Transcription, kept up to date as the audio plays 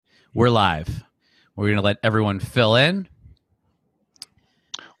We're live. We're going to let everyone fill in.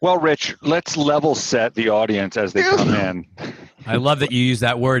 Well, Rich, let's level set the audience as they come in. I love that you use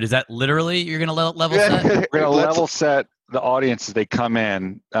that word. Is that literally you're going to level set? We're going to level set the audience as they come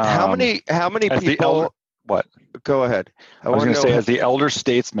in. How many people? What? Go ahead. I was going to say, as the elder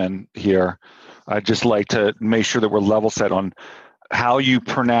statesman here, I'd just like to make sure that we're level set on how you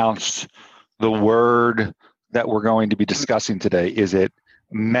pronounce the word that we're going to be discussing today. Is it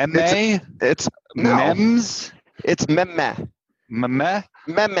meme? It's memes? It's meme. Meme?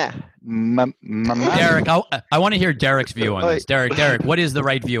 Meme. Derek, I want to hear Derek's view on this. Derek, what is the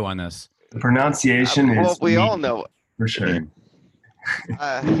right view on this? The pronunciation is well, we all know for sure.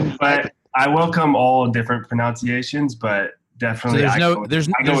 But I welcome all different pronunciations, but definitely there's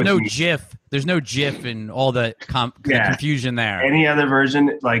no GIF. There's no GIF and all the confusion there. Any other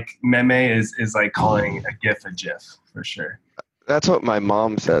version, like meme, is like calling a GIF a GIF for sure. That's what my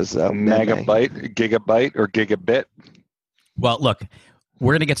mom says, though. Megabyte, gigabyte, or gigabit. Well, look,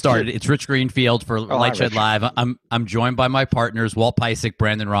 we're going to get started. It's Rich Greenfield for LightShed Live. I'm joined by my partners, Walt Piecyk,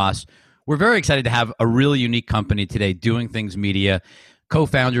 Brandon Ross. We're very excited to have a really unique company today, Doing Things Media.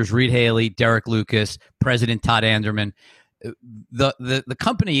 Co-founders Reed Haley, Derek Lucas, President Todd Anderman. The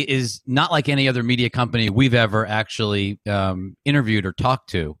company is not like any other media company we've ever actually interviewed or talked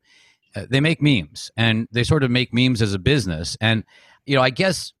to. They make memes, and they sort of make memes as a business. And, I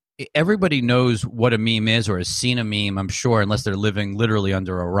guess everybody knows what a meme is or has seen a meme, I'm sure, unless they're living literally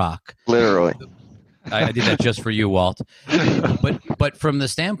under a rock. Literally. I did that just for you, Walt. But from the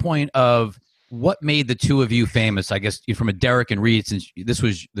standpoint of what made the two of you famous, I guess from a Derek and Reed, since this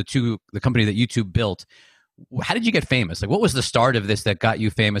was the company that you two built, how did you get famous? Like, what was the start of this that got you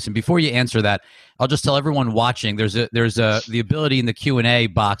famous? And before you answer that, I'll just tell everyone watching, there's the ability in the Q&A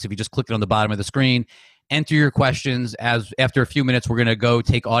box, if you just click it on the bottom of the screen, enter your questions. As after a few minutes, we're going to go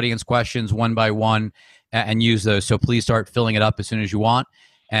take audience questions one by one and use those. So please start filling it up as soon as you want.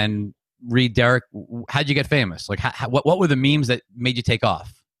 And Reed, Derek, how'd you get famous? Like, what were the memes that made you take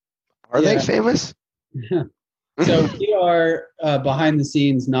off? Are they famous? So we are behind the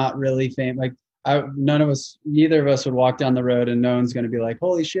scenes, not really famous. Like, neither of us would walk down the road and no one's going to be like,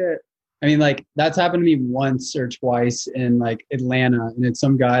 holy shit. I mean, like, that's happened to me once or twice in like Atlanta, and it's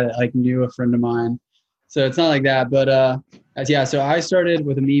some guy that like knew a friend of mine. So it's not like that, but so I started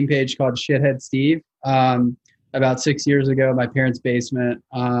with a meme page called Shithead Steve about 6 years ago in my parents' basement.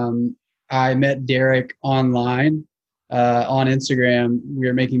 I met Derek online on Instagram. We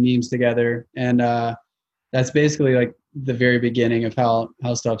were making memes together, and that's basically like the very beginning of how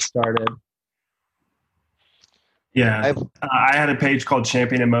stuff started. Yeah, I had a page called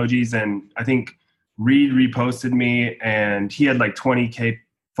Champion Emojis, and I think Reed reposted me, and he had like 20K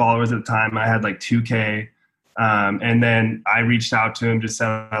followers at the time. I had like 2K. And then I reached out to him, just said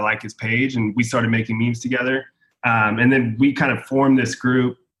I like his page, and we started making memes together. And then we kind of formed this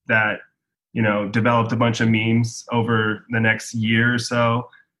group that, developed a bunch of memes over the next year or so.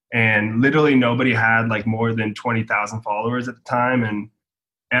 And literally nobody had like more than 20,000 followers at the time. And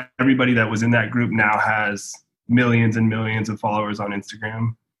everybody that was in that group now has millions and millions of followers on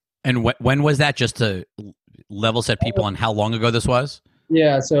Instagram. And when was that, just to level set people on how long ago this was?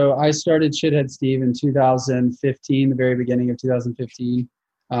 Yeah, so I started Shithead Steve in 2015, the very beginning of 2015,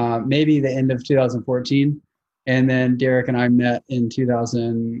 maybe the end of 2014. And then Derek and I met in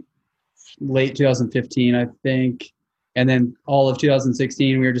late 2015, I think. And then all of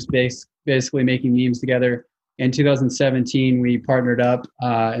 2016, we were just basically making memes together. In 2017, we partnered up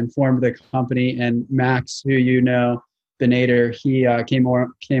and formed the company. And Max, who the Nader, he came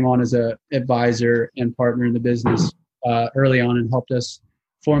on as a advisor and partner in the business early on and helped us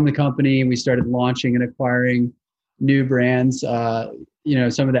form the company. We started launching and acquiring new brands. Some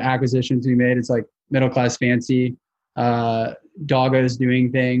of the acquisitions we made, it's like Middle Class Fancy, Doggo's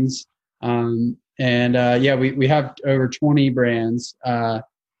Doing Things. We have over 20 brands,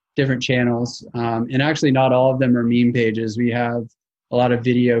 different channels. And actually not all of them are meme pages. We have a lot of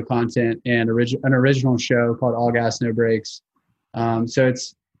video content and an original show called All Gas, No Brakes. So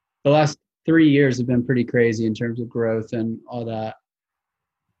it's the last 3 years have been pretty crazy in terms of growth and all that.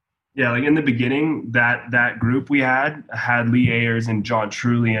 Yeah, like in the beginning, that group we had Lee Ayers and John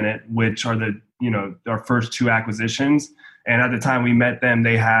Truly in it, which are our first two acquisitions. And at the time we met them,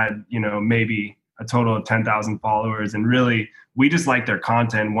 they had, maybe a total of 10,000 followers. And really, we just liked their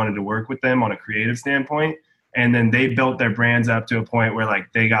content and wanted to work with them on a creative standpoint. And then they built their brands up to a point where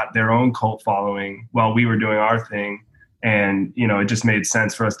like they got their own cult following while we were doing our thing. And, it just made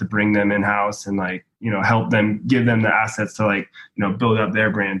sense for us to bring them in-house and like, help them, give them the assets to like, build up their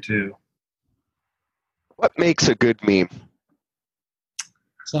brand too. What makes a good meme?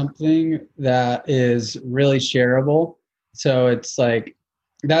 something that is really shareable. So it's like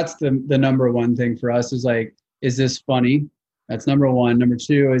that's the number one thing for us is like, is this funny? That's number one. Number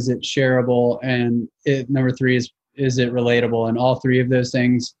two, is it shareable? And number three is it relatable? And all three of those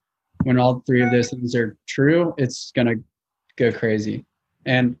things, when all three of those things are true, it's gonna go crazy.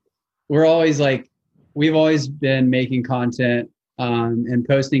 And we're always like, we've always been making content and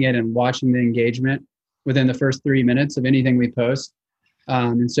posting it and watching the engagement within the first 3 minutes of anything we post.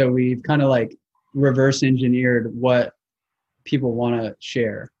 And so we've kind of like reverse engineered what people want to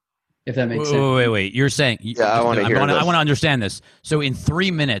share, if that makes sense. Wait. You're saying, I want to hear this. I want to understand this. So in 3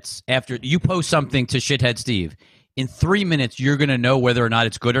 minutes after you post something to Shithead Steve, in 3 minutes, you're going to know whether or not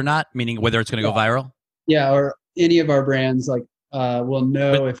it's good or not, meaning whether it's going to go viral? Yeah, or any of our brands like will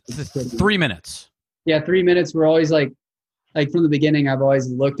know if it's 3 minutes. Yeah, 3 minutes. We're always like from the beginning, I've always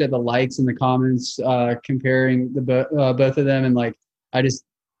looked at the likes and the comments, comparing the both of them, and like I just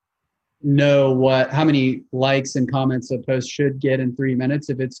know how many likes and comments a post should get in 3 minutes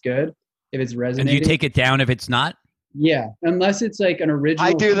if it's good, if it's resonating. And do you take it down if it's not? Yeah, unless it's like an original.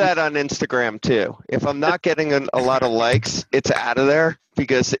 I do that on Instagram too. If I'm not getting a lot of likes, it's out of there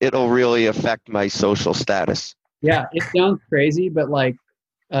because it'll really affect my social status. Yeah, it sounds crazy, but like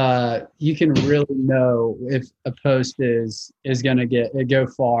you can really know if a post is going to go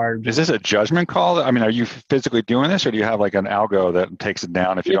far. Is this a judgment call? I mean, are you physically doing this, or do you have like an algo that takes it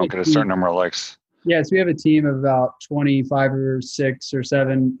down if you don't get a certain number of likes? Yes, we have a team of about 25 or 6 or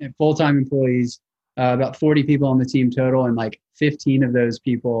 7 full-time employees, about 40 people on the team total, and like 15 of those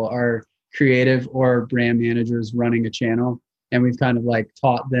people are creative or brand managers running a channel. And we've kind of like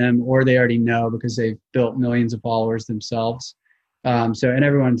taught them, or they already know because they've built millions of followers themselves. And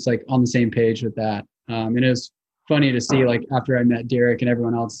everyone's like on the same page with that. And it was funny to see, like after I met Derek and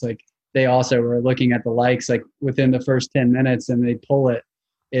everyone else, like they also were looking at the likes like within the first 10 minutes, and they pull it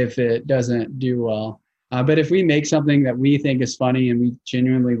if it doesn't do well. But if we make something that we think is funny and we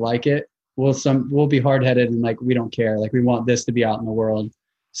genuinely like it, we'll be hard-headed and like we don't care. Like we want this to be out in the world.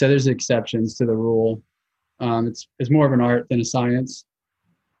 So there's exceptions to the rule. It's more of an art than a science.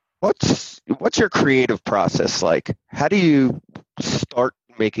 What's your creative process like? How do you start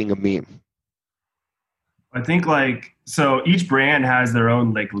making a meme? I think like, so each brand has their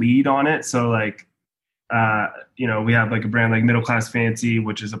own like lead on it. So like, we have like a brand like Middle Class Fancy,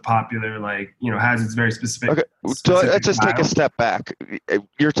 which is a popular, like, has its very specific. Okay, so let's just take a step back.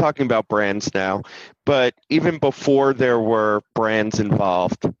 You're talking about brands now, but even before there were brands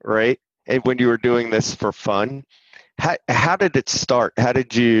involved, right? And when you were doing this for fun, how did it start? How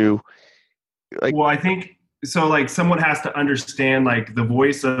did you like? Well, I think so. Like, someone has to understand like the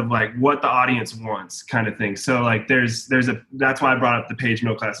voice of like what the audience wants, kind of thing. So like, that's why I brought up the page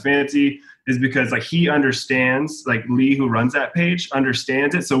Middle Class Fancy, is because like he understands, like Lee, who runs that page,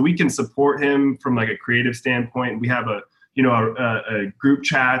 understands it. So we can support him from like a creative standpoint. We have a group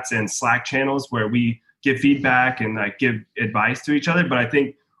chats and Slack channels where we give feedback and like give advice to each other. But I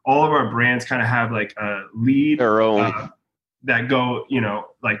think all of our brands kind of have like a lead Their own. that go,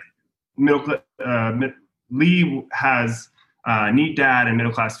 like Lee has Neat Dad and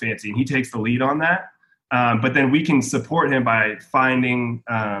Middle Class Fancy, and he takes the lead on that. But then we can support him by finding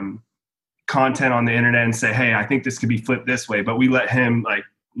content on the internet and say, hey, I think this could be flipped this way. But we let him like,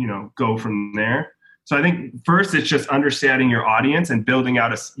 go from there. So I think first it's just understanding your audience and building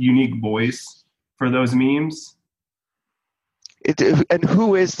out a unique voice for those memes. And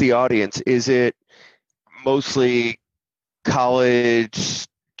who is the audience? Is it mostly college,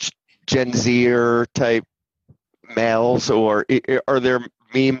 Gen Zer type males, or are there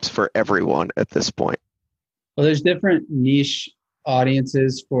memes for everyone at this point? Well, there's different niche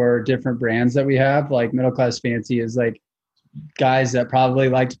audiences for different brands that we have. Like Middle Class Fancy is like guys that probably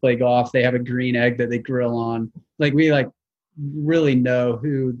like to play golf. They have a green egg that they grill on. Like we like really know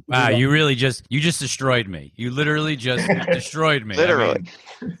who. Wow, you just destroyed me. You literally just destroyed me. Literally.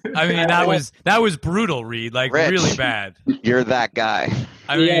 I mean that was brutal, Reed. Like Rich, really bad. You're that guy.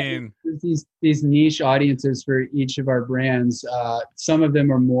 I mean, these niche audiences for each of our brands. Some of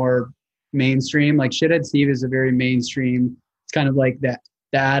them are more mainstream. Like Shithead Steve is a very mainstream. It's kind of like the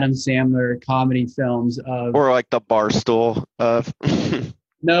Adam Sandler comedy films of, or like the Barstool of.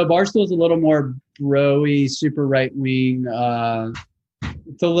 No, Barstool's a little more bro-y, super right wing.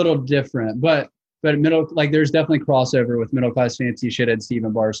 It's a little different, but there's definitely crossover with Middle Class Fancy, Shithead Steve,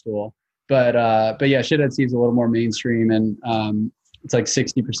 and Barstool. But yeah, Shithead Steve's a little more mainstream, and it's like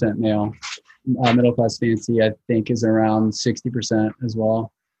 60% male. Middle Class Fancy, I think, is around 60% as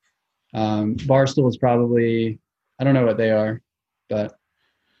well. Barstool is probably, I don't know what they are, but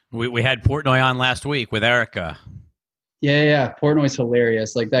we had Portnoy on last week with Erica. Yeah. Portnoy's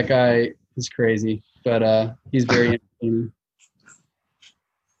hilarious. Like that guy is crazy, but he's very entertaining.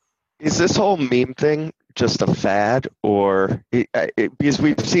 Is this whole meme thing just a fad, or because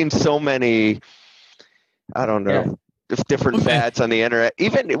we've seen so many, I don't know, different fads on the internet.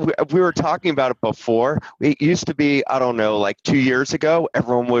 Even we were talking about it before. It used to be, I don't know, like 2 years ago,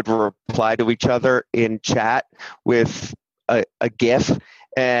 everyone would reply to each other in chat with a GIF,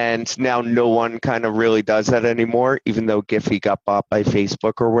 and now no one kind of really does that anymore, even though Giphy got bought by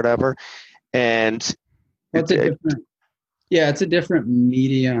Facebook or whatever. And it's a different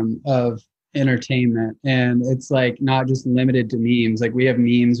medium of entertainment, and it's like not just limited to memes. Like we have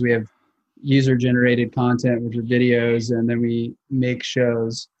memes, we have user generated content, which are videos, and then we make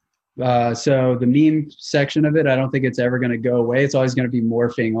shows. So the meme section of it, I don't think it's ever going to go away. It's always going to be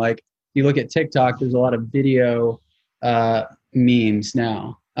morphing. Like you look at TikTok, there's a lot of video memes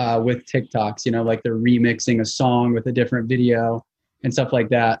now with TikToks, like they're remixing a song with a different video and stuff like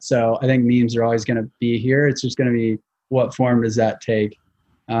that. So I think memes are always going to be here. It's just going to be, what form does that take?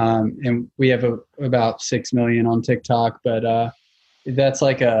 And we have about 6 million on TikTok, but that's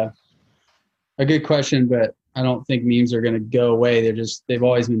like a good question, but I don't think memes are going to go away. They've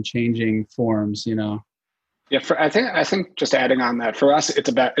always been changing forms, Yeah, I think just adding on that, for us, it's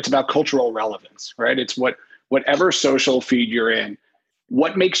about cultural relevance, right? It's whatever social feed you're in,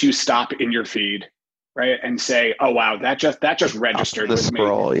 what makes you stop in your feed, right, and say, "Oh wow, that just registered the with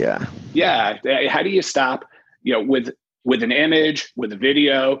scroll," me." Yeah. How do you stop, with an image, with a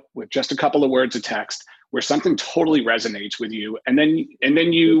video, with just a couple of words of text, where something totally resonates with you, and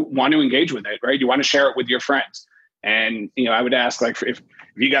then you want to engage with it, right? You want to share it with your friends. And I would ask, like, if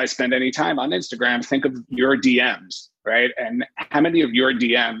you guys spend any time on Instagram, think of your DMs, right? And how many of your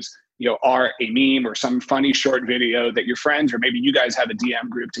DMs, are a meme or some funny short video that your friends, or maybe you guys have a DM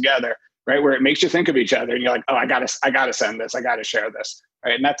group together, right, where it makes you think of each other, and you're like, oh, I gotta send this, I gotta share this,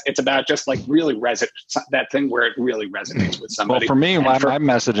 right? And it's about just like really that thing where it really resonates with somebody. Well, for me, my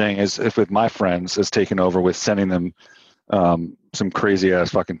messaging is, if with my friends, is taking over with sending them some crazy ass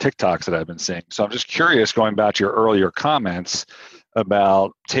fucking TikToks that I've been seeing. So I'm just curious, going back to your earlier comments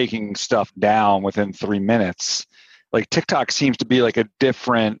about taking stuff down within 3 minutes. Like TikTok seems to be like a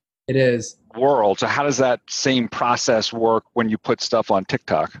different world. So how does that same process work when you put stuff on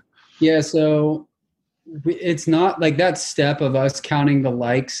TikTok? Yeah, so it's not like that step of us counting the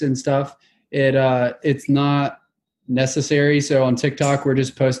likes and stuff. It's not necessary. So on TikTok, we're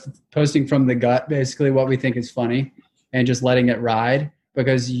just posting from the gut, basically what we think is funny, and just letting it ride,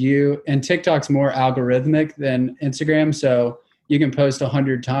 because and TikTok's more algorithmic than Instagram. So you can post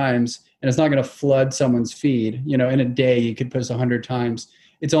 100 times and it's not going to flood someone's feed. In a day, you could post 100 times.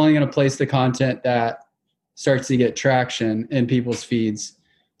 It's only going to place the content that starts to get traction in people's feeds.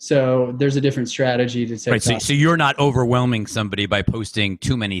 So there's a different strategy to TikTok. Right, so you're not overwhelming somebody by posting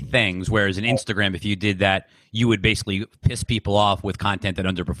too many things, whereas in Instagram, if you did that, you would basically piss people off with content that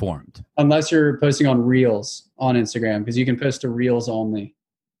underperformed. Unless you're posting on Reels on Instagram, because you can post to Reels only.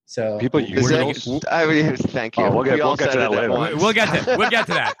 So people use thank you. We'll get to that later. We'll get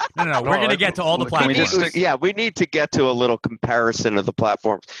to that. No. We're going to get to all the platforms. We need to get to a little comparison of the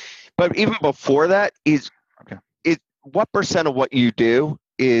platforms. But even before that, what percent of what you do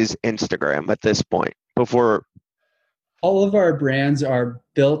is Instagram at this point? Before all of our brands are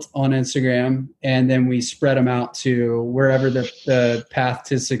built on Instagram, and then we spread them out to wherever the path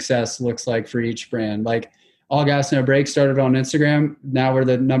to success looks like for each brand. Like All Gas No Break started on Instagram. Now we're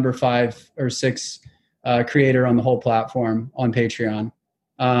the number 5 or 6 creator on the whole platform on Patreon.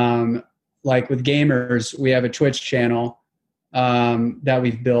 Like with gamers, we have a Twitch channel that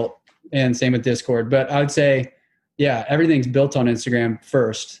we've built, and same with Discord. But I would say, yeah, everything's built on Instagram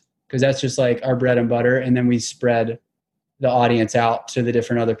first, because that's just like our bread and butter. And then we spread the audience out to the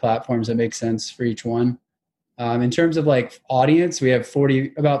different other platforms that make sense for each one. In terms of like audience, we have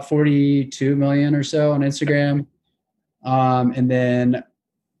about 42 million or so on Instagram. And then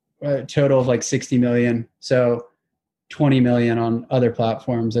a total of like 60 million. So 20 million on other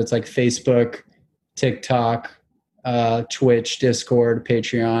platforms. That's like Facebook, TikTok, Twitch, Discord,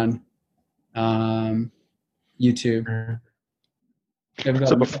 Patreon, YouTube.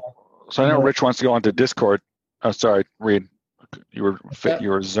 So I know Rich wants to go onto Discord. Oh, sorry, Reed. You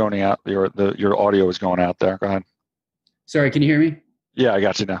were zoning out. Your audio was going out there. Go ahead. Sorry, can you hear me? Yeah, I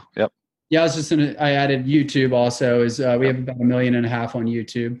got you now. Yep. Yeah, I added YouTube also. We have about 1.5 million on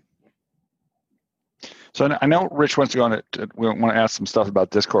YouTube. So I know Rich wants to go on. We want to ask some stuff about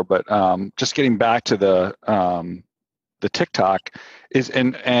Discord, but just getting back to the TikTok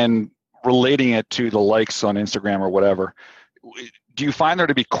and relating it to the likes on Instagram or whatever. do you find there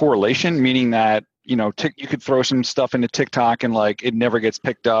to be correlation, meaning that, you know, you could throw some stuff into TikTok and like it never gets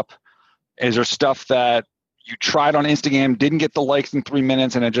picked up? Is there stuff that you tried on Instagram, didn't get the likes in 3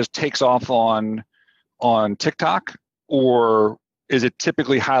 minutes, and it just takes off on TikTok? Or is it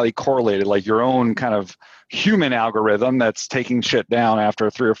typically highly correlated, like your own kind of human algorithm that's taking shit down after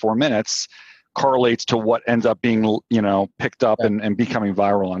 3 or 4 minutes correlates to what ends up being, you know, picked up and becoming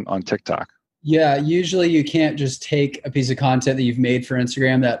viral on TikTok? Yeah, usually you can't just take a piece of content that you've made for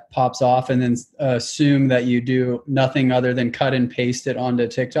Instagram that pops off and then assume that you do nothing other than cut and paste it onto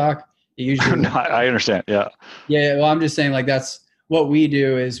TikTok. It usually No, I understand. Yeah. Yeah, well, I'm just saying, like, that's what we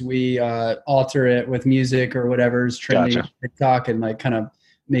do is we alter it with music or whatever's trending on TikTok and like kind of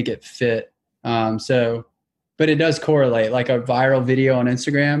make it fit. But it does correlate. Like a viral video on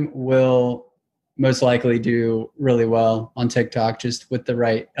Instagram will most likely do really well on TikTok just with the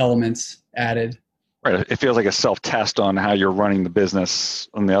right elements added. Right. It feels like a self-test on how you're running the business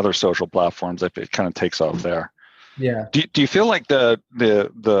on the other social platforms if it kind of takes off there. Yeah. Do you feel like the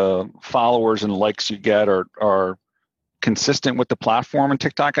followers and likes you get are consistent with the platform and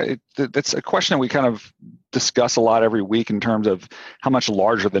TikTok? That's a question that we kind of discuss a lot every week in terms of how much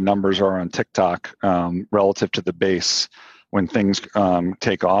larger the numbers are on TikTok relative to the base when things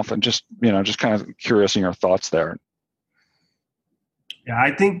take off, and just kind of curious in your thoughts there. Yeah,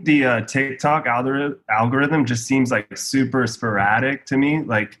 I think the TikTok algorithm just seems like super sporadic to me.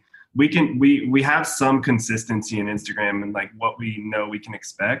 Like we have some consistency in Instagram and like what we know we can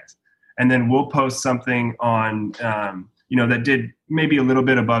expect, and then we'll post something on that did maybe a little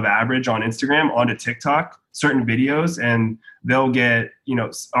bit above average on Instagram onto TikTok, certain videos, and they'll get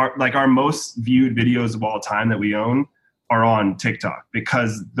our most viewed videos of all time that we own are on TikTok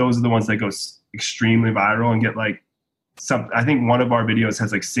because those are the ones that go extremely viral and get like I think one of our videos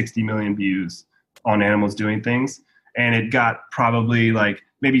has like 60 million views on animals doing things, and it got probably like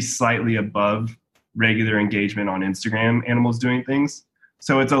maybe slightly above regular engagement on Instagram animals doing things.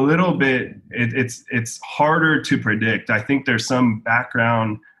 So it's a little bit it's harder to predict. I think there's some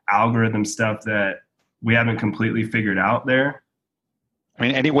background algorithm stuff that we haven't completely figured out there. I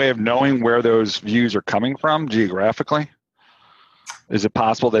mean, any way of knowing where those views are coming from geographically? Is it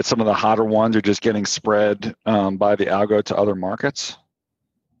possible that some of the hotter ones are just getting spread by the algo to other markets?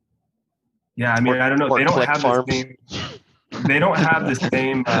 Yeah, I mean, I don't know. They don't have the same. They don't have the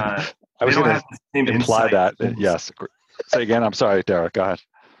same. I was going to imply that. Yes. Say again. I'm sorry, Derek. Go ahead.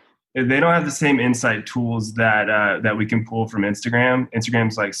 They don't have the same insight tools that we can pull from Instagram.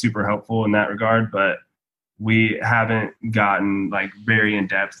 Instagram's like super helpful in that regard, but we haven't gotten like very in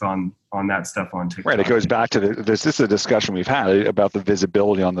depth on that stuff on TikTok. Right. It goes back to this is a discussion we've had about the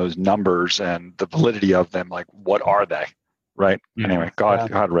visibility on those numbers and the validity of them. Like, what are they? Right. Yeah. Anyway, go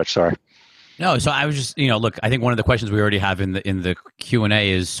ahead, Rich. Sorry. No, so I was just, look, I think one of the questions we already have in the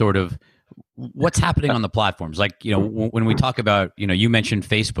Q&A is sort of what's happening on the platforms. Like, when we talk about, you mentioned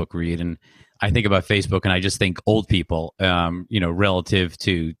Facebook, Reed, and I think about Facebook and I just think old people, relative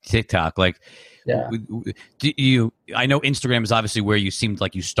to TikTok. Like, yeah. I know Instagram is obviously where you seemed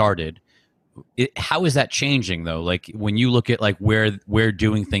like you started. How is that changing though? Like when you look at like where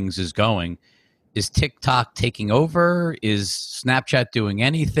doing things is going, is TikTok taking over? Is Snapchat doing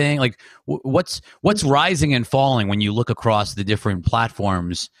anything? Like what's rising and falling when you look across the different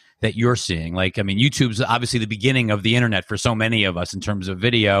platforms that you're seeing? Like, I mean, YouTube's obviously the beginning of the internet for so many of us in terms of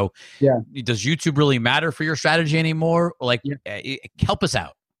video. Yeah. Does YouTube really matter for your strategy anymore? Like, help us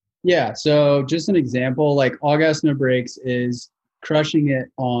out. Yeah. So just an example, like All Gas No Breaks is crushing it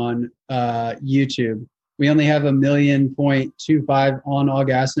on YouTube. We only have 1.25 on All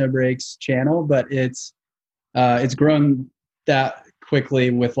Gas No Breaks channel, but it's grown that quickly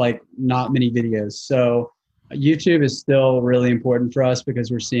with like not many videos. So YouTube is still really important for us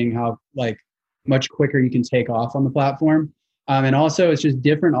because we're seeing how like much quicker you can take off on the platform. And also it's just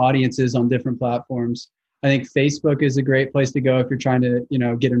different audiences on different platforms. I think Facebook is a great place to go if you're trying to,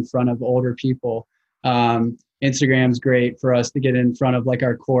 get in front of older people. Instagram's great for us to get in front of like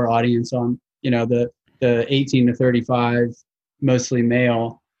our core audience on, the 18 to 35, mostly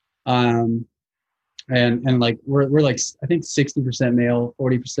male. And like we're like, I think 60% male,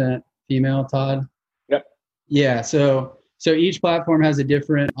 40% female, Todd. Yep. Yeah. So each platform has a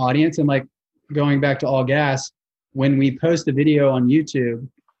different audience. And like going back to All Gas, when we post a video on YouTube,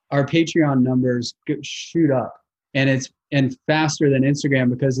 our Patreon numbers shoot up and faster than Instagram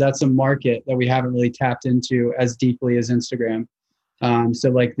because that's a market that we haven't really tapped into as deeply as Instagram. So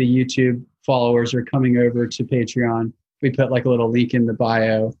like the YouTube followers are coming over to Patreon. We put like a little link in the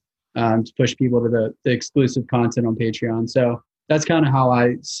bio to push people to the exclusive content on Patreon. So that's kind of how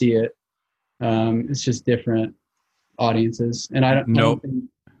I see it. It's just different audiences. And I don't think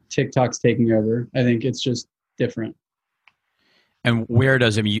TikTok's taking over. I think it's just different. And where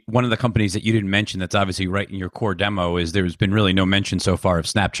does, I mean, one of the companies that you didn't mention that's obviously right in your core demo is there's been really no mention so far of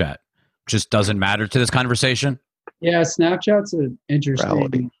Snapchat. Just doesn't matter to this conversation? Yeah, Snapchat's an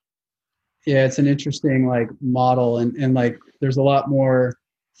interesting, it's an interesting like model, and like there's a lot more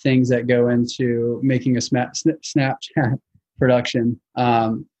things that go into making a Snapchat production,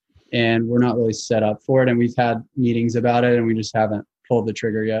 and we're not really set up for it, and we've had meetings about it, and we just haven't pulled the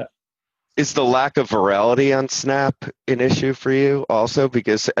trigger yet. Is the lack of virality on Snap an issue for you also?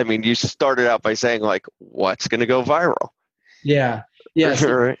 Because, I mean, you started out by saying, like, what's going to go viral? Yeah.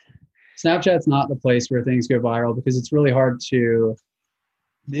 So Right. Snapchat's not the place where things go viral because it's really hard to,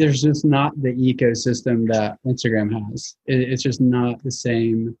 there's just not the ecosystem that Instagram has. It's just not the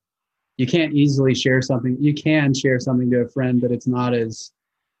same. You can't easily share something. You can share something to a friend, but it's not as,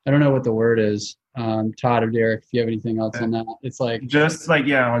 I don't know what the word is. Todd or Derek, if you have anything else on that. It's like just like,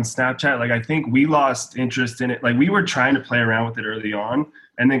 yeah, on Snapchat, like I think we lost interest in it. Like we were trying to play around with it early on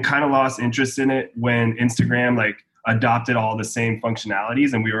and then kind of lost interest in it when Instagram like adopted all the same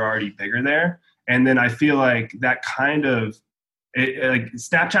functionalities and we were already bigger there. And then I feel like that kind of like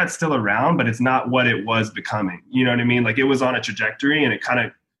Snapchat's still around, but it's not what it was becoming. You know what I mean? Like it was on a trajectory and it kind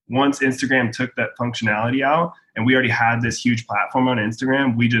of, once Instagram took that functionality out and we already had this huge platform on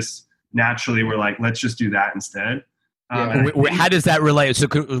Instagram, we just naturally were like, let's just do that instead. How does that relate? So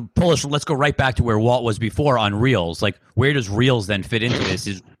let's go right back to where Walt was before on Reels. Like where does Reels then fit into this?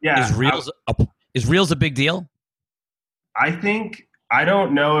 Is Reels a big deal? I think, I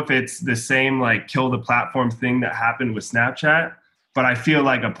don't know if it's the same like kill the platform thing that happened with Snapchat, but I feel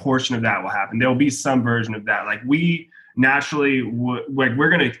like a portion of that will happen. There'll be some version of that. Like we naturally, like we're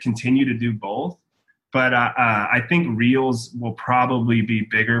going to continue to do both. But I think Reels will probably be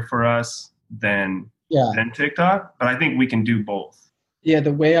bigger for us than TikTok. But I think we can do both. Yeah,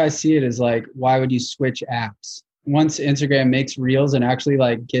 the way I see it is like, why would you switch apps? Once Instagram makes Reels and actually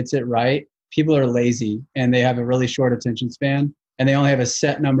like gets it right, people are lazy and they have a really short attention span. And they only have a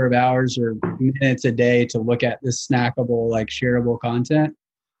set number of hours or minutes a day to look at this snackable, like shareable content.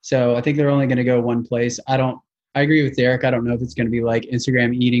 So I think they're only going to go one place. I agree with Derek. I don't know if it's going to be like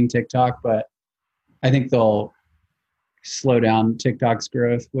Instagram eating TikTok, but I think they'll slow down TikTok's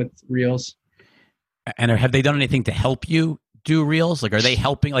growth with Reels. And have they done anything to help you do Reels? Like, are they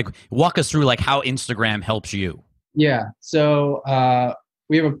helping? Like, walk us through like how Instagram helps you. Yeah. So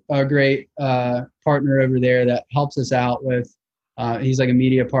we have a great partner over there that helps us out with. He's like a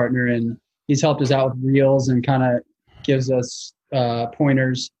media partner, and he's helped us out with Reels and kind of gives us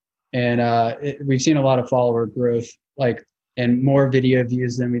pointers. And we've seen a lot of follower growth, like, and more video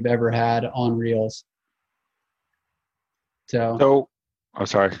views than we've ever had on Reels. So I'm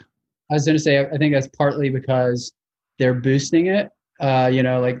sorry. I was going to say, I think that's partly because they're boosting it.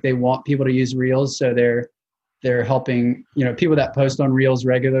 Like they want people to use Reels, so they're helping. People that post on Reels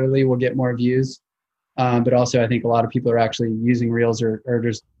regularly will get more views. But also, I think a lot of people are actually using Reels or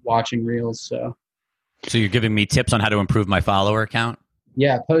just watching Reels. So you're giving me tips on how to improve my follower count?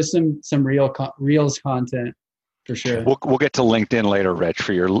 Yeah, post some Reels content for sure. We'll get to LinkedIn later, Rich,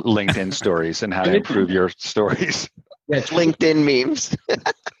 for your LinkedIn stories and how to improve your stories. Yeah, LinkedIn memes.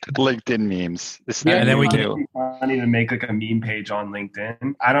 LinkedIn memes. And then we can. I need to make like a meme page on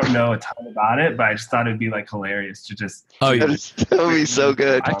LinkedIn. I don't know a ton about it, but I just thought it'd be like hilarious to just. Oh, yeah. That would be so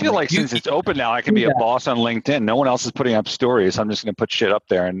good. I feel like since it's open now, I can be a boss on LinkedIn. No one else is putting up stories. I'm just going to put shit up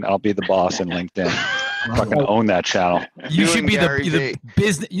there, and I'll be the boss in LinkedIn. Fucking own that channel. You should be the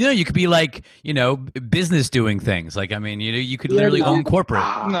business. You could be like business doing things. Like you could literally own corporate.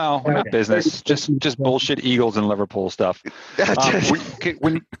 No, we're not business. Just bullshit Eagles and Liverpool stuff.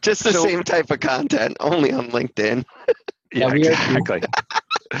 Just the same type of content, only on LinkedIn. Yeah, exactly.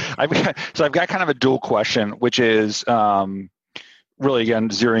 I've got kind of a dual question, which is really, again,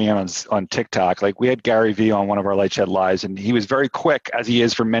 zeroing in on TikTok. Like we had Gary Vee on one of our LightShed lives, and he was very quick, as he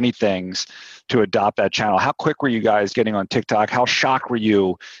is for many things, to adopt that channel. How quick were you guys getting on TikTok? How shocked were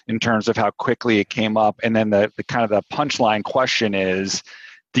you in terms of how quickly it came up? And then the kind of the punchline question is,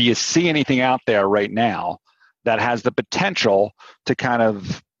 do you see anything out there right now that has the potential to kind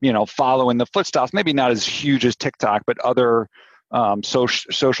of, follow in the footsteps, maybe not as huge as TikTok, but other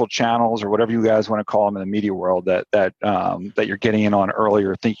social channels or whatever you guys want to call them in the media world that you're getting in on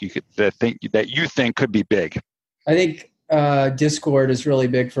earlier, that you think could be big? I think Discord is really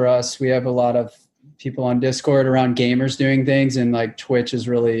big for us. We have a lot of people on Discord around gamers doing things, and like Twitch is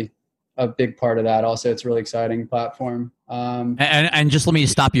really a big part of that. Also, it's a really exciting platform. And just let me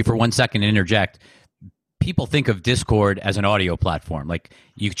stop you for 1 second and interject. people think of Discord as an audio platform. Like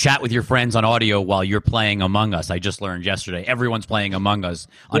you chat with your friends on audio while you're playing Among Us. I just learned yesterday everyone's playing Among Us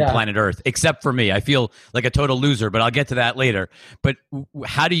on planet Earth except for me. I feel like a total loser, but I'll get to that later. But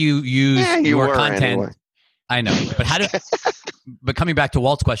how do you use your content? Anyway. I know, but but coming back to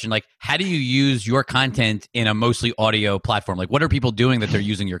Walt's question, like how do you use your content in a mostly audio platform? Like what are people doing that they're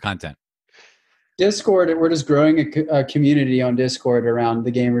using your content? Discord, we're just growing a community on Discord around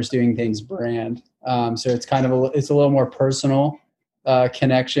the Gamers Doing Things brand. So it's kind of it's a little more personal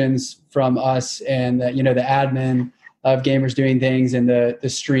connections from us and the admin of Gamers Doing Things and the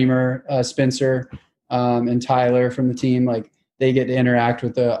streamer Spencer and Tyler from the team. Like they get to interact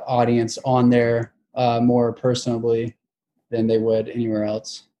with the audience on there more personally than they would anywhere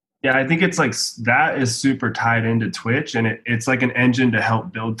else. Yeah, I think it's like that is super tied into Twitch, and it's like an engine to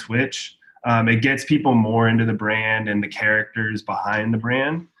help build Twitch. It gets people more into the brand and the characters behind the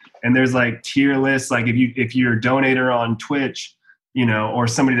brand. And there's like tier lists. Like if you're a donator on Twitch, or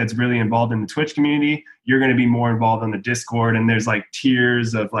somebody that's really involved in the Twitch community, you're going to be more involved on the Discord. And there's like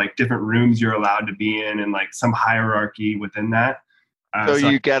tiers of like different rooms you're allowed to be in and like some hierarchy within that. So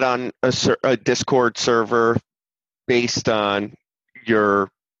you get on a Discord server based on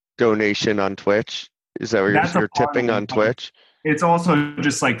your donation on Twitch? Is that where you're tipping on Twitch? It's also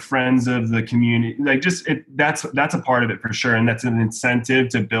just like friends of the community. Like that's a part of it for sure. And that's an incentive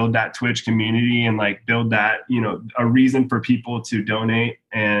to build that Twitch community and like build that, a reason for people to donate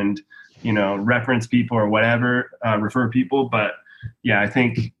and, reference people or whatever, refer people. But yeah, I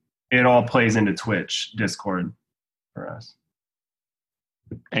think it all plays into Twitch, Discord for us.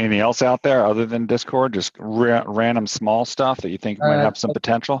 Anything else out there other than Discord? Just random small stuff that you think might have some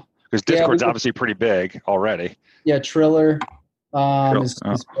potential? Because Discord's obviously pretty big already. Yeah, Triller. Is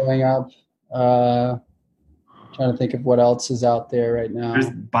going up. Trying to think of what else is out there right now.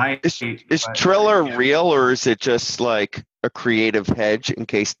 Is Triller real, or is it just like a creative hedge in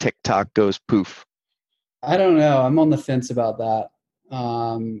case TikTok goes poof? I don't know. I'm on the fence about that.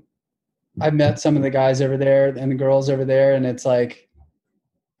 I've met some of the guys over there and the girls over there, and it's like,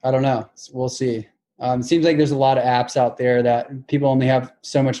 I don't know. We'll see. It seems like there's a lot of apps out there that people only have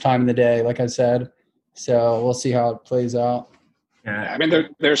so much time in the day, like I said. So we'll see how it plays out. Yeah, I mean,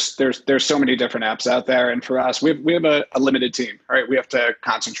 there's so many different apps out there, and for us, we have a limited team, right? We have to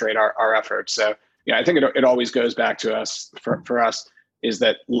concentrate our efforts. So yeah, I think it always goes back to us for us is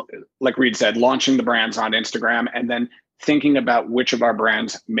that, like Reed said, launching the brands on Instagram and then thinking about which of our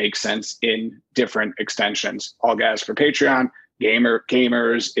brands make sense in different extensions. All Gas for Patreon,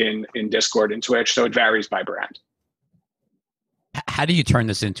 gamers in Discord and Twitch. So it varies by brand. How do you turn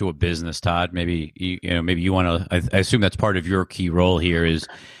this into a business, Todd? Maybe you want to. I assume that's part of your key role here. Is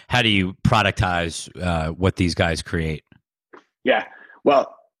how do you productize what these guys create? Yeah,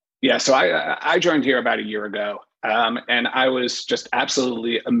 well, yeah. So I joined here about a year ago, and I was just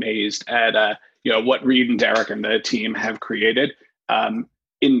absolutely amazed at what Reed and Derek and the team have created.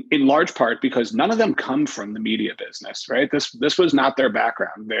 In large part because none of them come from the media business, right? This was not their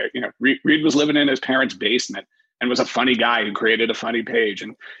background. Reed was living in his parents' basement and was a funny guy who created a funny page.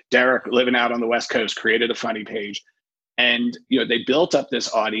 And Derek, living out on the West Coast, created a funny page. And they built up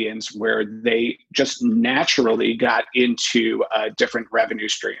this audience where they just naturally got into different revenue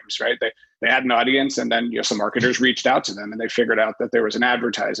streams, right? They had an audience, and then some marketers reached out to them, and they figured out that there was an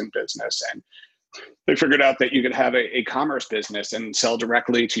advertising business, and they figured out that you could have a commerce business and sell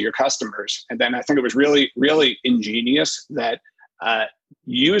directly to your customers. And then I think it was really, really ingenious that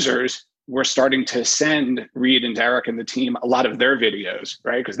users were starting to send Reed and Derek and the team a lot of their videos,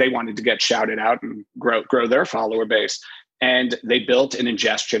 right? Because they wanted to get shouted out and grow their follower base. And they built an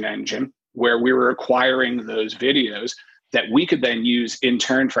ingestion engine where we were acquiring those videos that we could then use in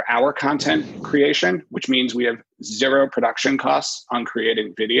turn for our content creation, which means we have zero production costs on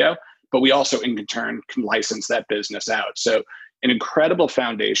creating video, but we also in turn can license that business out. So an incredible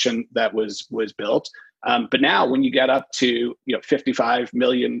foundation that was built. But now when you get up to 55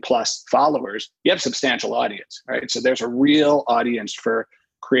 million plus followers, you have a substantial audience, right? So there's a real audience for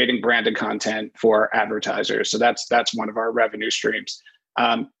creating branded content for advertisers. So that's one of our revenue streams.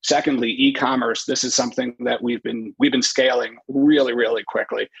 Secondly, e-commerce. This is something that we've been scaling really, really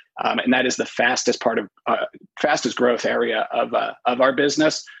quickly, and that is the fastest growth area of our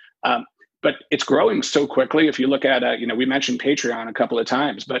business. But it's growing so quickly. If you look at, we mentioned Patreon a couple of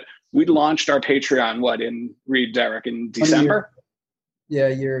times, but we launched our Patreon, in Derek, in December?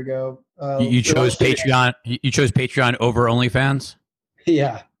 A year ago. You chose Patreon. You chose Patreon over OnlyFans?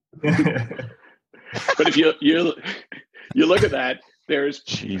 Yeah. But if you look at that, there's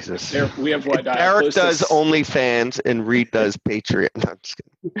Jesus. We have what? Derek does OnlyFans and Reed does Patreon. No, I'm just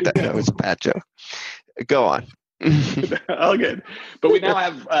kidding. That was a bad joke. Go on. All good. But we now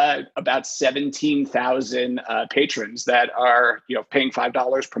have about 17,000 patrons that are, paying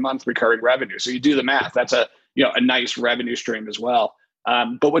 $5 per month recurring revenue. So you do the math. That's a nice revenue stream as well.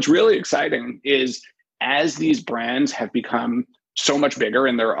 But what's really exciting is as these brands have become so much bigger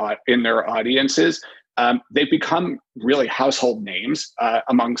in their audiences, they've become really household names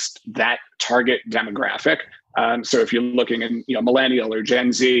amongst that target demographic. So if you're looking in, millennial or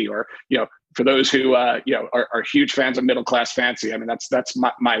Gen Z, or for those who are huge fans of middle class fancy, I mean that's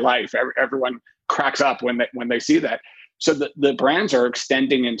my life. Everyone cracks up when they see that. So the brands are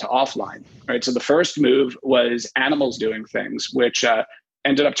extending into offline, right? So the first move was Animals Doing Things, which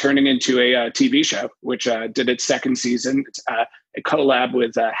ended up turning into a TV show, which did its second season. It's a collab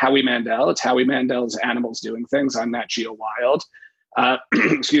with Howie Mandel. It's Howie Mandel's Animals Doing Things on Nat Geo Wild.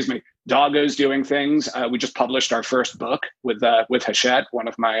 Excuse me. Doggos Doing Things. We just published our first book with Hachette, one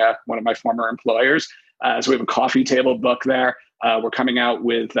of my former employers. So we have a coffee table book there. We're coming out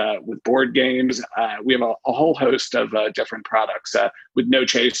with board games. We have a whole host of different products. With No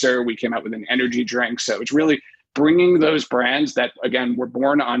Chaser, we came out with an energy drink. So it's really bringing those brands that, again, were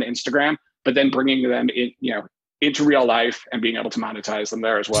born on Instagram, but then bringing them into real life and being able to monetize them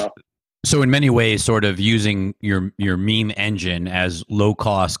there as well. So in many ways, sort of using your meme engine as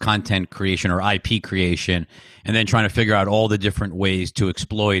low-cost content creation or IP creation, and then trying to figure out all the different ways to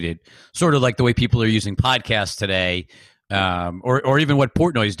exploit it, sort of like the way people are using podcasts today, or even what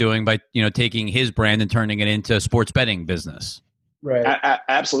Portnoy is doing by taking his brand and turning it into a sports betting business. Right.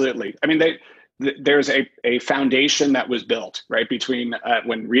 Absolutely. I mean, there's a foundation that was built right between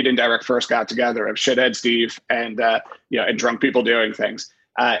when Reed and Derek first got together of Shithead Steve and drunk people doing things.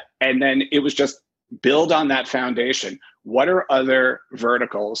 And then it was just build on that foundation. What are other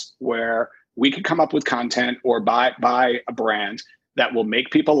verticals where we could come up with content or buy a brand that will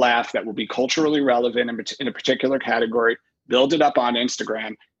make people laugh, that will be culturally relevant in a particular category, build it up on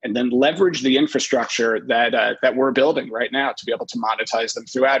Instagram, and then leverage the infrastructure that we're building right now to be able to monetize them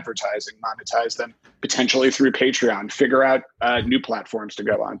through advertising, monetize them potentially through Patreon, figure out new platforms to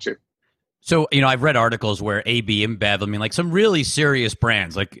go on to. So, I've read articles where AB InBev, I mean, like some really serious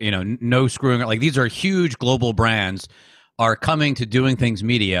brands, like, no screwing, like these are huge global brands are coming to Doing Things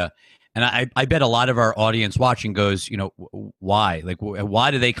Media. And I bet a lot of our audience watching goes, why? Like,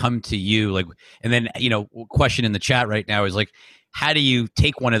 why do they come to you? Like, and then, question in the chat right now is like, how do you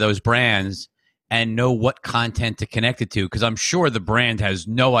take one of those brands and know what content to connect it to? Because I'm sure the brand has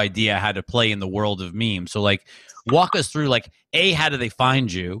no idea how to play in the world of memes. So, like, walk us through, like, A, how do they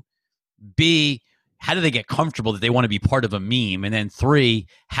find you? B, how do they get comfortable that they want to be part of a meme? And then 3,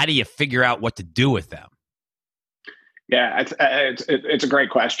 how do you figure out what to do with them? Yeah, it's a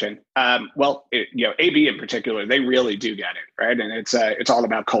great question. Well, AB in particular, they really do get it, right? And it's all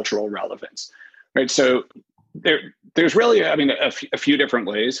about cultural relevance, right? So there's really, I mean, a few different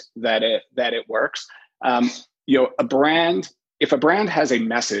ways that it works. A brand, if a brand has a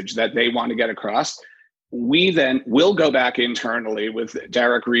message that they want to get across, we then will go back internally with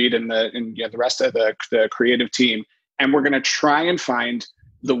Derek Reed and the rest of the creative team, and we're going to try and find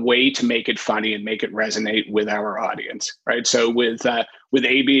the way to make it funny and make it resonate with our audience, right? So with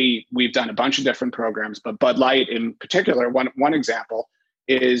AB, we've done a bunch of different programs, but Bud Light in particular, one example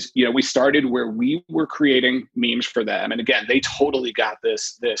is, we started where we were creating memes for them, and again, they totally got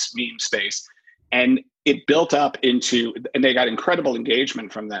this meme space, and it built up into, and they got incredible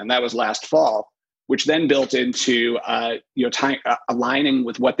engagement from them. That was last fall, which then built into aligning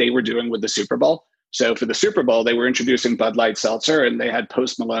with what they were doing with the Super Bowl. So for the Super Bowl, they were introducing Bud Light Seltzer, and they had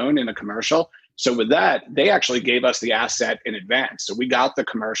Post Malone in a commercial. So with that, they actually gave us the asset in advance. So we got the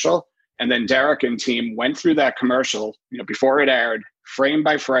commercial, and then Derek and team went through that commercial, before it aired, frame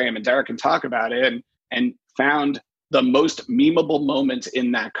by frame, and Derek can talk about it, and found the most memeable moments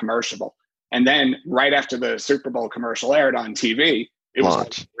in that commercial. And then right after the Super Bowl commercial aired on TV, it was on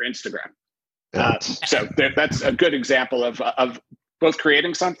Instagram. So that's a good example of both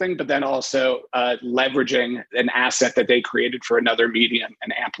creating something, but then also leveraging an asset that they created for another medium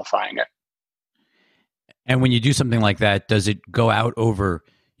and amplifying it. And when you do something like that, does it go out over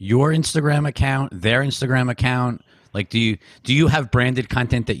your Instagram account, their Instagram account? Like, do you have branded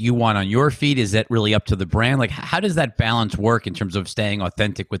content that you want on your feed? Is that really up to the brand? Like, how does that balance work in terms of staying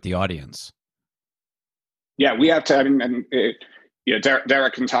authentic with the audience? Yeah, we have to.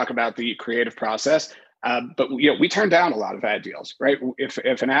 Derek can talk about the creative process, but we turn down a lot of ad deals, right?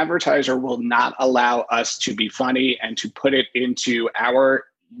 If an advertiser will not allow us to be funny and to put it into our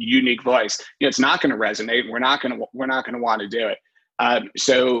unique voice, it's not going to resonate. We're not going to want to do it.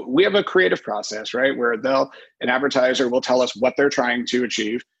 So we have a creative process, right, where an advertiser will tell us what they're trying to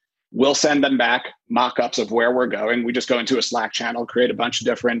achieve. We'll send them back mock-ups of where we're going. We just go into a Slack channel, create a bunch of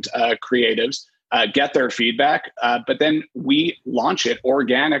different creatives, get their feedback, but then we launch it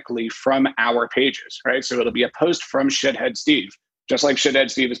organically from our pages, right? So it'll be a post from Shithead Steve. Just like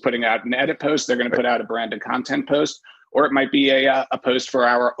Shithead Steve is putting out an edit post, they're going to put out a branded content post, or it might be a post for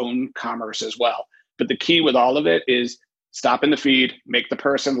our own commerce as well. But the key with all of it is stop in the feed, make the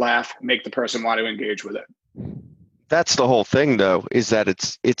person laugh, make the person want to engage with it. That's the whole thing, though, is that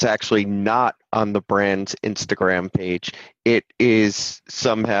it's actually not on the brand's Instagram page. It is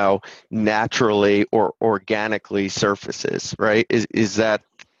somehow naturally or organically surfaces, right? Is that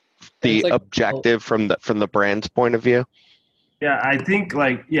the objective from the brand's point of view? Yeah, I think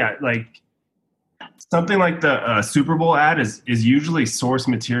like something like the Super Bowl ad is usually source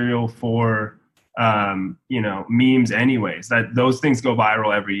material for memes anyways. That those things go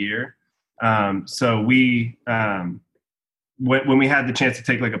viral every year. So we when we had the chance to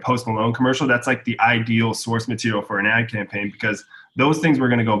take like a Post Malone commercial, that's like the ideal source material for an ad campaign, because those things were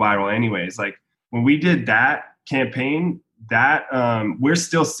going to go viral anyways. Like when we did that campaign, that we're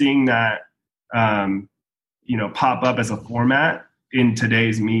still seeing that pop up as a format in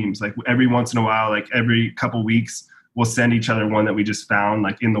today's memes. Like every once in a while, like every couple weeks, we'll send each other one that we just found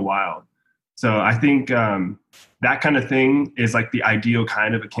like in the wild. So I think that kind of thing is like the ideal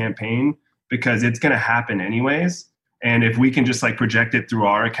kind of a campaign, because it's going to happen anyways. And if we can just like project it through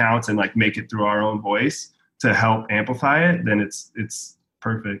our accounts and like make it through our own voice to help amplify it, then it's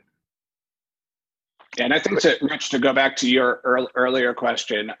perfect. And I think Rich, to go back to your earlier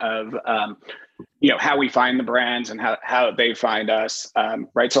question of how we find the brands and how they find us,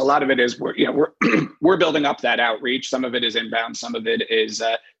 right? So a lot of it is we're building up that outreach. Some of it is inbound, some of it is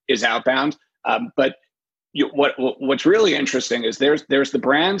outbound. But what's really interesting is there's the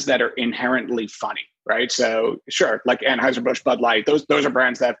brands that are inherently funny, right? So sure, like Anheuser-Busch, Bud Light, those are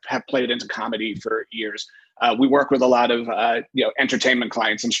brands that have played into comedy for years. We work with a lot of entertainment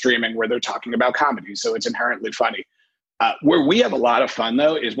clients and streaming where they're talking about comedy, so it's inherently funny. Where we have a lot of fun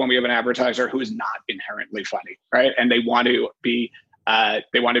though is when we have an advertiser who is not inherently funny, right? And they want to be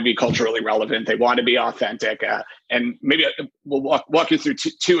culturally relevant. They want to be authentic. And maybe we'll walk you through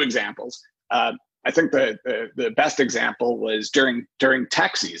two examples. I think the best example was during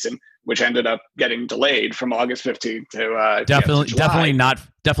tech season, which ended up getting delayed from August 15th to definitely not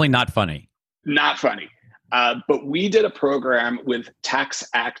funny. Not funny. But we did a program with Tax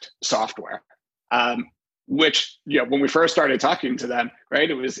Act software, which when we first started talking to them,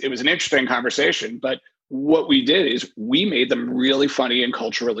 right, it was an interesting conversation. But what we did is we made them really funny and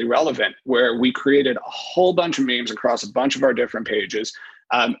culturally relevant, where we created a whole bunch of memes across a bunch of our different pages,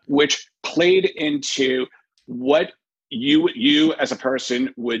 which played into what you as a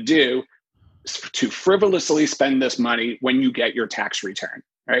person would do to frivolously spend this money when you get your tax return,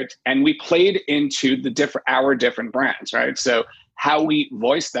 right? And we played into our different brands, right? So how we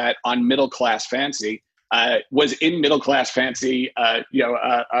voiced that on Middle Class Fancy was in Middle Class Fancy,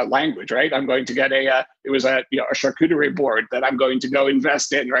 language, right? I'm going to get a charcuterie board that I'm going to go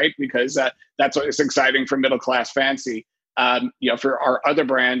invest in, right? Because that's what is exciting for Middle Class Fancy. For our other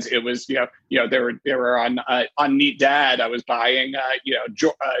brands, it was they were on Neat Dad. I was buying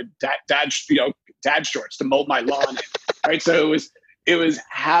dad shorts to mow my lawn in, right? So it was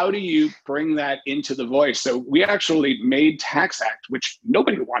how do you bring that into the voice? So we actually made Tax Act, which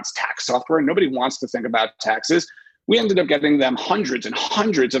nobody wants tax software, nobody wants to think about taxes. We ended up getting them hundreds and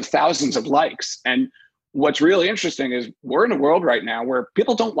hundreds of thousands of likes. And what's really interesting is we're in a world right now where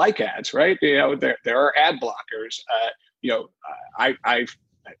people don't like ads, right? There are ad blockers.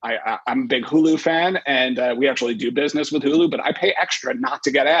 I'm a big Hulu fan, and we actually do business with Hulu, but I pay extra not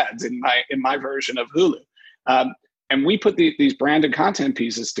to get ads in my version of Hulu. And we put these branded content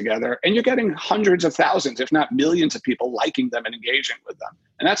pieces together, and you're getting hundreds of thousands, if not millions of people liking them and engaging with them.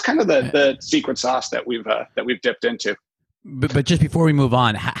 And that's kind of the secret sauce that we've dipped into. But just before we move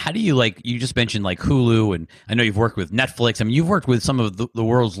on, how do you you just mentioned like Hulu, and I know you've worked with Netflix. I mean, you've worked with some of the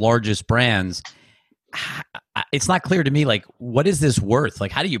world's largest brands. It's not clear to me, what is this worth?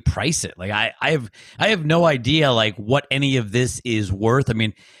 How do you price it? I have no idea what any of this is worth. I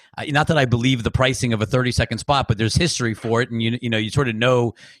mean, not that I believe the pricing of a 30-second spot, but there's history for it. And you sort of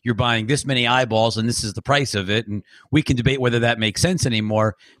know you're buying this many eyeballs and this is the price of it. And we can debate whether that makes sense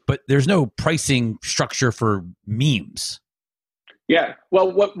anymore, but there's no pricing structure for memes. Yeah.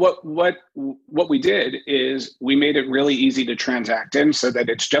 Well, what we did is we made it really easy to transact in, so that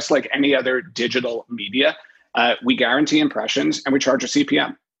it's just like any other digital media. We guarantee impressions and we charge a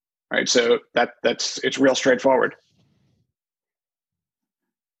CPM, right? So it's real straightforward.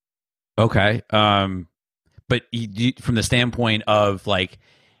 Okay. But from the standpoint of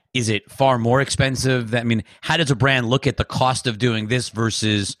is it far more expensive? I mean, how does a brand look at the cost of doing this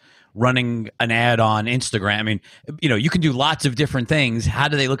versus running an ad on Instagram? I mean, you can do lots of different things. How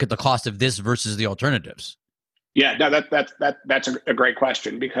do they look at the cost of this versus the alternatives? Yeah, no, that's a great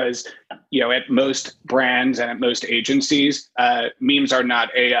question, because at most brands and at most agencies, memes are not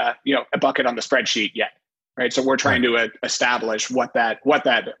a bucket on the spreadsheet yet, right? So we're trying to establish what that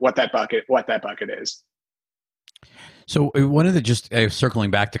bucket is. So one of the, just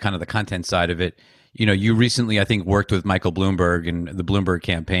circling back to kind of the content side of it, you recently, I think, worked with Michael Bloomberg and the Bloomberg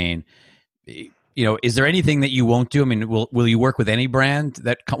campaign. Is there anything that you won't do? I mean, will you work with any brand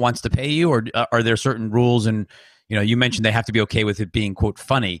that wants to pay you, or are there certain rules? And you mentioned they have to be okay with it being, quote,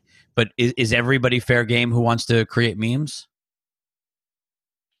 funny, but is everybody fair game who wants to create memes?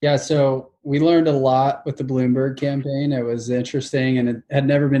 Yeah, so we learned a lot with the Bloomberg campaign. It was interesting, and it had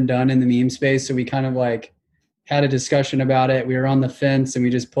never been done in the meme space. So we kind of had a discussion about it. We were on the fence, and we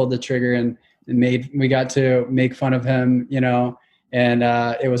just pulled the trigger and we got to make fun of him, and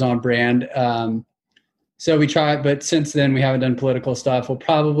it was on brand. So we tried, but since then we haven't done political stuff. We'll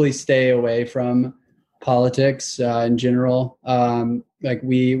probably stay away from politics in general.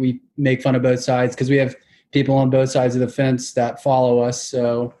 We make fun of both sides because we have people on both sides of the fence that follow us.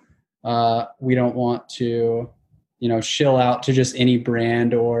 So we don't want to, shill out to just any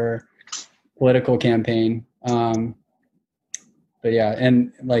brand or political campaign. But yeah,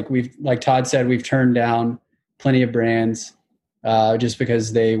 and like Todd said, we've turned down plenty of brands just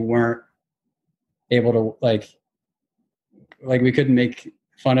because they weren't able to we couldn't make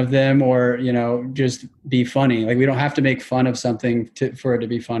fun of them or just be funny. We don't have to make fun of something for it to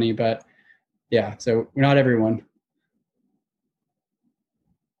be funny. But yeah, so we're not everyone.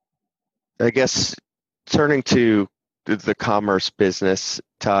 I guess turning to the commerce business,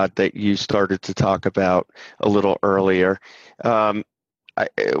 Todd, that you started to talk about a little earlier.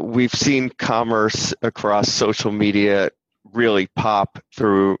 We've seen commerce across social media really pop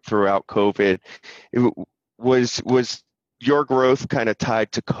throughout COVID. Was your growth kind of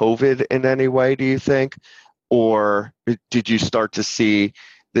tied to COVID in any way, do you think? Or did you start to see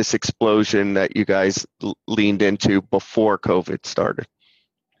this explosion that you guys leaned into before COVID started?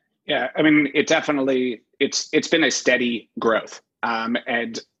 Yeah, I mean, it's been a steady growth.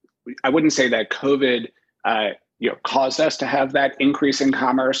 And I wouldn't say that COVID caused us to have that increase in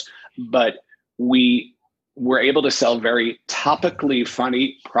commerce, but we were able to sell very topically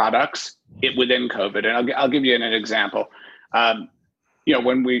funny products within COVID. And I'll give you an example.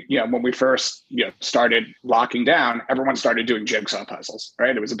 When we first started locking down, everyone started doing jigsaw puzzles,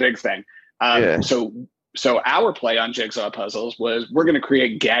 right? It was a big thing. So our play on jigsaw puzzles was, we're going to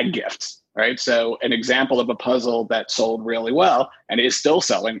create gag gifts, right? So an example of a puzzle that sold really well and is still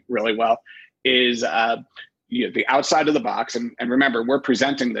selling really well is the outside of the box. And remember, we're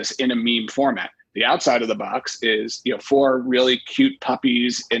presenting this in a meme format. The outside of the box is 4 really cute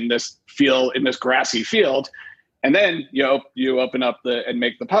puppies in this grassy field. And then you open up and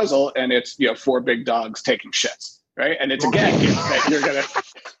make the puzzle, and it's 4 big dogs taking shits, right? And it's a gag gift that you're gonna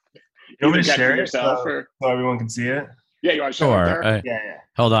you want me to share it so everyone can see it? Yeah, you want to share it there? Yeah.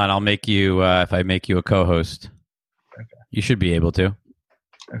 Hold on, I'll make you if I make you a co-host. Okay. You should be able to.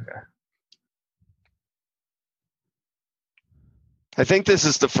 Okay. I think this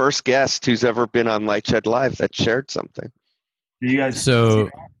is the first guest who's ever been on LightShed Live that shared something. Do you guys so?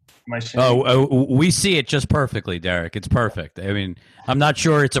 See that? We see it just perfectly, Derek. It's perfect. I mean, I'm not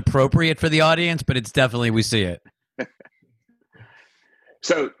sure it's appropriate for the audience, but it's definitely, we see it.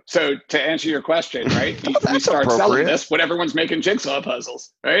 So to answer your question, right? We start selling this when everyone's making jigsaw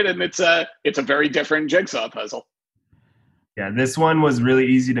puzzles, right? And it's a very different jigsaw puzzle. Yeah, this one was really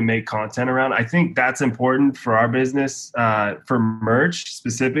easy to make content around. I think that's important for our business, for merch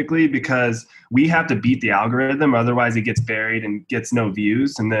specifically, because we have to beat the algorithm. Otherwise, it gets buried and gets no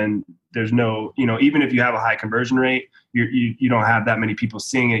views. And then there's no, even if you have a high conversion rate, you don't have that many people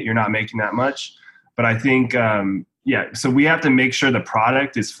seeing it. You're not making that much. But I think, so we have to make sure the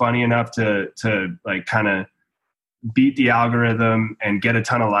product is funny enough to kind of beat the algorithm and get a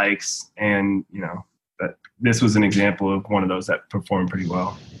ton of likes. And, but this was an example of one of those that performed pretty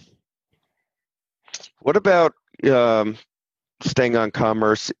well. What about staying on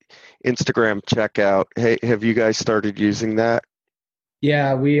commerce, Instagram checkout? Hey, have you guys started using that?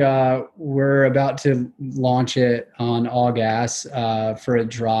 Yeah, we're about to launch it on all gas for a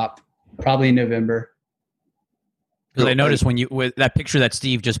drop, probably in November. Because I noticed with that picture that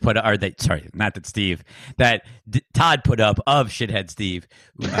Steve just put, Todd put up of Shithead Steve.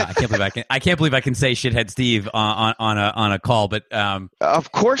 I can't believe I can say Shithead Steve on a call, but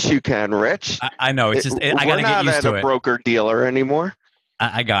of course you can, Rich. I know it's just I gotta get used to it. We're not at a broker dealer anymore.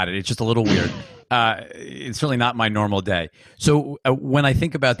 I got it. It's just a little weird. It's certainly not my normal day. So when I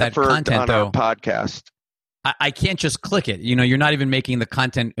think about that content, though, our podcast, I can't just click it. You're not even making the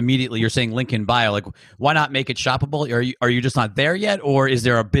content immediately. You're saying link in bio. Like, why not make it shoppable? Are you just not there yet, or is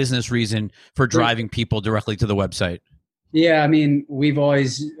there a business reason for driving people directly to the website? Yeah, I mean, we've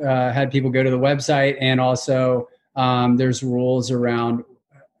always had people go to the website, and also there's rules around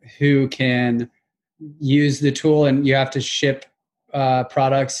who can use the tool, and you have to ship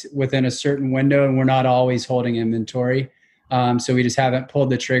products within a certain window, and we're not always holding inventory. So we just haven't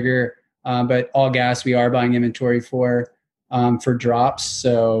pulled the trigger. But all gas, we are buying inventory for drops,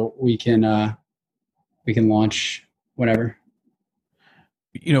 so we can launch whenever.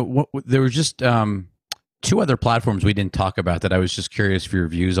 There were just two other platforms we didn't talk about that I was just curious for your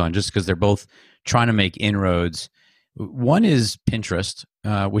views on, just because they're both trying to make inroads. One is Pinterest,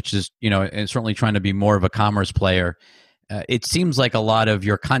 which is and certainly trying to be more of a commerce player. It seems like a lot of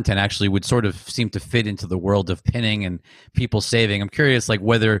your content actually would sort of seem to fit into the world of pinning and people saving. I'm curious, like,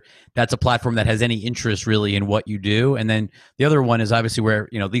 whether that's a platform that has any interest really in what you do. And then the other one is obviously where,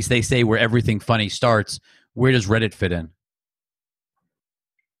 at least they say where everything funny starts. Where does Reddit fit in?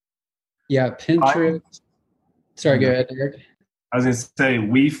 Yeah, Pinterest. Sorry, go ahead, Eric. I was going to say,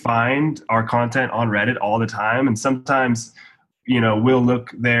 we find our content on Reddit all the time. And sometimes we'll look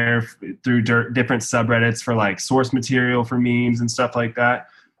there through different subreddits for like source material for memes and stuff like that.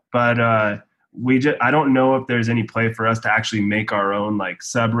 But I don't know if there's any play for us to actually make our own like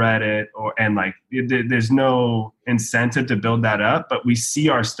subreddit there's no incentive to build that up, but we see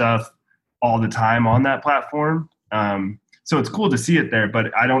our stuff all the time on that platform. So it's cool to see it there, but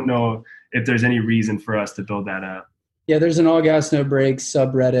I don't know if there's any reason for us to build that up. Yeah, there's an All Gas No Brakes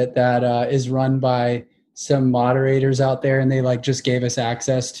subreddit that is run by some moderators out there, and they just gave us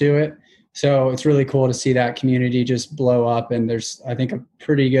access to it. So it's really cool to see that community just blow up, and there's, I think, a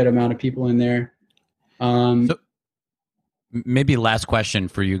pretty good amount of people in there. So maybe last question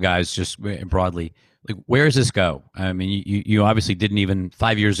for you guys, just broadly, like, where does this go? I mean, you obviously didn't even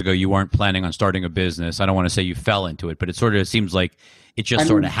 5 years ago, you weren't planning on starting a business. I don't want to say you fell into it, but it sort of seems like it just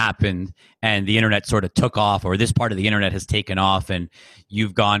sort of happened, and the internet sort of took off, or this part of the internet has taken off, and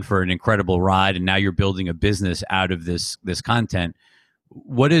you've gone for an incredible ride, and now you're building a business out of this content.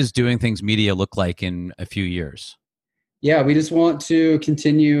 What does Doing Things Media look like in a few years? Yeah, we just want to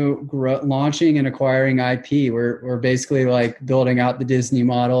continue launching and acquiring IP. We're basically like building out the Disney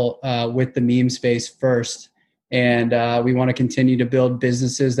model with the meme space first. And we want to continue to build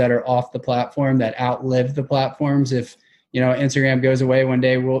businesses that are off the platform, that outlive the platforms. If Instagram goes away one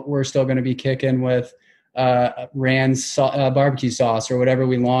day, we're still going to be kicking with Rand's barbecue sauce or whatever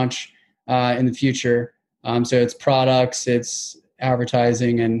we launch in the future. So it's products, it's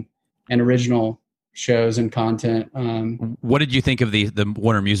advertising, and original shows and content. What did you think of the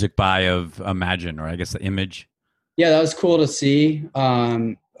Warner Music buy of Imagine, or I guess the Image? Yeah, that was cool to see.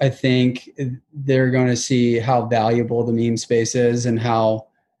 I think they're going to see how valuable the meme space is, and how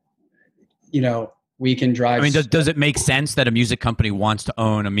we can drive. I mean, does it make sense that a music company wants to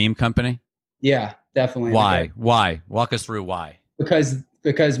own a meme company? Yeah, definitely. Why? Why? Walk us through why.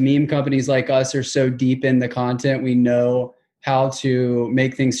 Because meme companies like us are so deep in the content. We know how to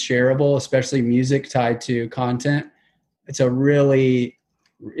make things shareable, especially music tied to content. It can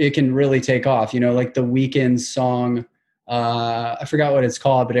really take off. Like the Weeknd song, I forgot what it's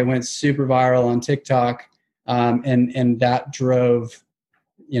called, but it went super viral on TikTok, and that drove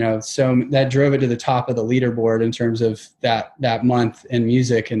that drove it to the top of the leaderboard in terms of that month in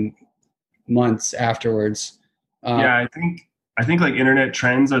music and months afterwards. I think like internet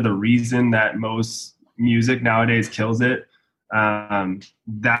trends are the reason that most music nowadays kills it.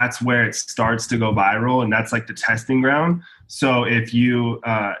 That's where it starts to go viral, and that's like the testing ground. So if you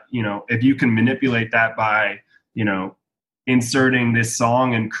if you can manipulate that by inserting this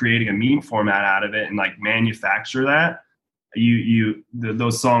song and creating a meme format out of it and like manufacture that,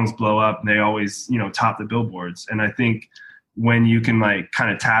 those songs blow up, and they always top the billboards. And I think when you can like kind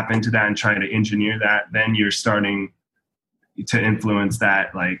of tap into that and try to engineer that, then you're starting to influence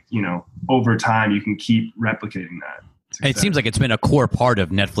that. Like over time, you can keep replicating that. It seems like it's been a core part of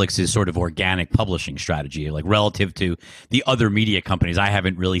Netflix's sort of organic publishing strategy, like relative to the other media companies. I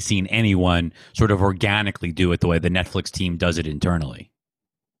haven't really seen anyone sort of organically do it the way the Netflix team does it internally.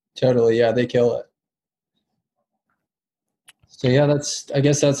 Totally. Yeah, they kill it. So yeah, I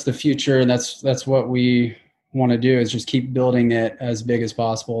guess that's the future, and that's what we want to do, is just keep building it as big as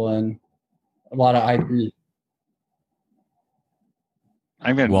possible, and a lot of IP.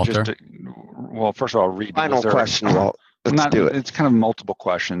 I'm going Walter? Well, first of all, Reed. Final question, Walt. Let's do it. It's kind of multiple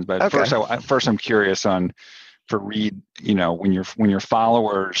questions, but okay. First I'm curious on, for Reed, when your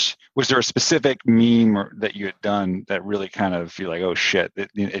followers, was there a specific meme that you had done that really kind of feel like, oh shit,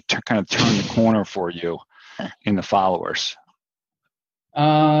 it kind of turned the corner for you in the followers?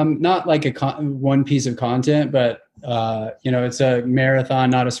 Not like one piece of content, but it's a marathon,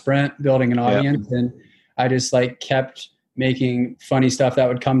 not a sprint, building an audience. And I just like kept making funny stuff that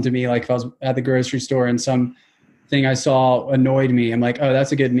would come to me. Like if I was at the grocery store and some thing I saw annoyed me, I'm like, oh,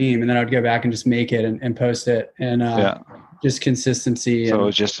 that's a good meme. And then I'd go back and just make it and post it. And just consistency. So it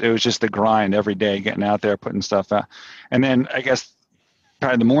was just the grind every day, getting out there, putting stuff out. And then I guess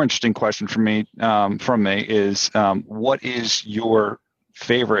probably the more interesting question from me is, what is your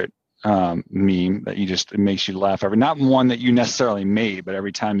favorite meme that it makes you laugh every, not one that you necessarily made, but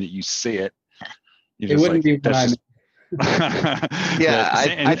every time that you see it, it wouldn't be what I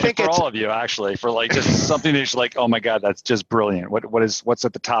I think for all of you, actually, for like just something that's like, oh my God, that's just brilliant. What's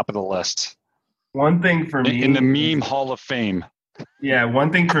at the top of the list? One thing for me in the meme Hall of Fame. Yeah,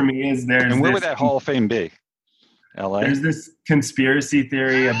 one thing for me is and where would that Hall of Fame be? LA. There's this conspiracy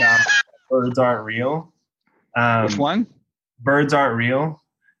theory about birds aren't real. Which one? Birds aren't real.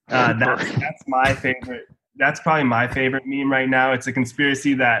 That's my favorite. That's probably my favorite meme right now. It's a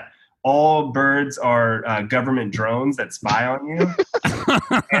conspiracy that all birds are government drones that spy on you.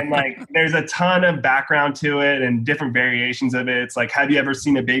 And like, there's a ton of background to it and different variations of it. It's like, have you ever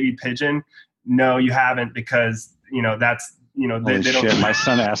seen a baby pigeon? No, you haven't, because that's, Holy shit, my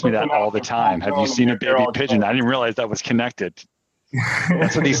son asks me that all the time. Have you seen a baby pigeon? I didn't realize that was connected.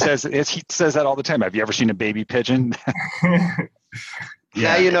 That's what he says. He says that all the time. Have you ever seen a baby pigeon?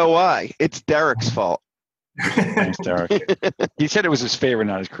 Now you know why. It's Derek's fault. Thanks, Derek. He said it was his favorite,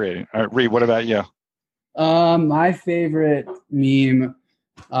 not his creating. All right, Reed, what about you? My favorite meme,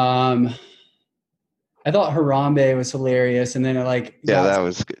 I thought Harambe was hilarious, and then that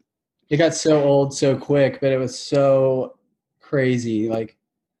was good. It got so old so quick, but it was so crazy. Like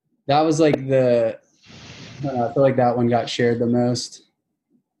that was like I feel like that one got shared the most.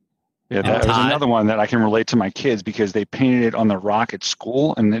 Yeah, that was another one that I can relate to my kids because they painted it on the rock at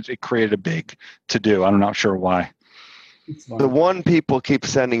school, and it created a big to-do. I'm not sure why. The one people keep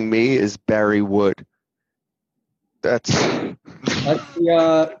sending me is Barry Wood. That's that's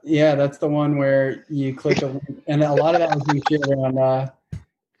the one where you click a link, and a lot of that was being shared around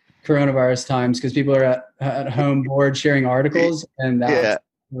coronavirus times because people are at home bored sharing articles, and that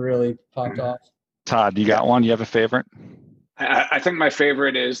really popped off. Todd, you got one? You have a favorite? I think my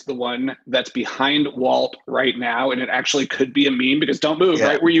favorite is the one that's behind Walt right now, and it actually could be a meme because don't move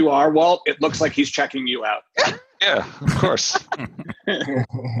right where you are, Walt. It looks like he's checking you out. Yeah, of course.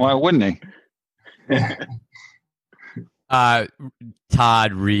 Why wouldn't he?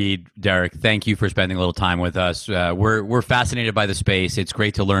 Todd, Reed, Derek, thank you for spending a little time with us. We're fascinated by the space. It's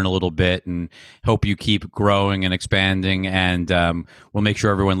great to learn a little bit, and hope you keep growing and expanding. And we'll make sure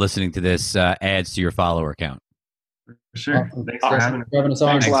everyone listening to this adds to your follower count. For sure. Thanks for having us. Having us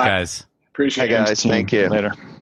on. Thanks, guys. Appreciate it. Hey, guys. Thank you. Later.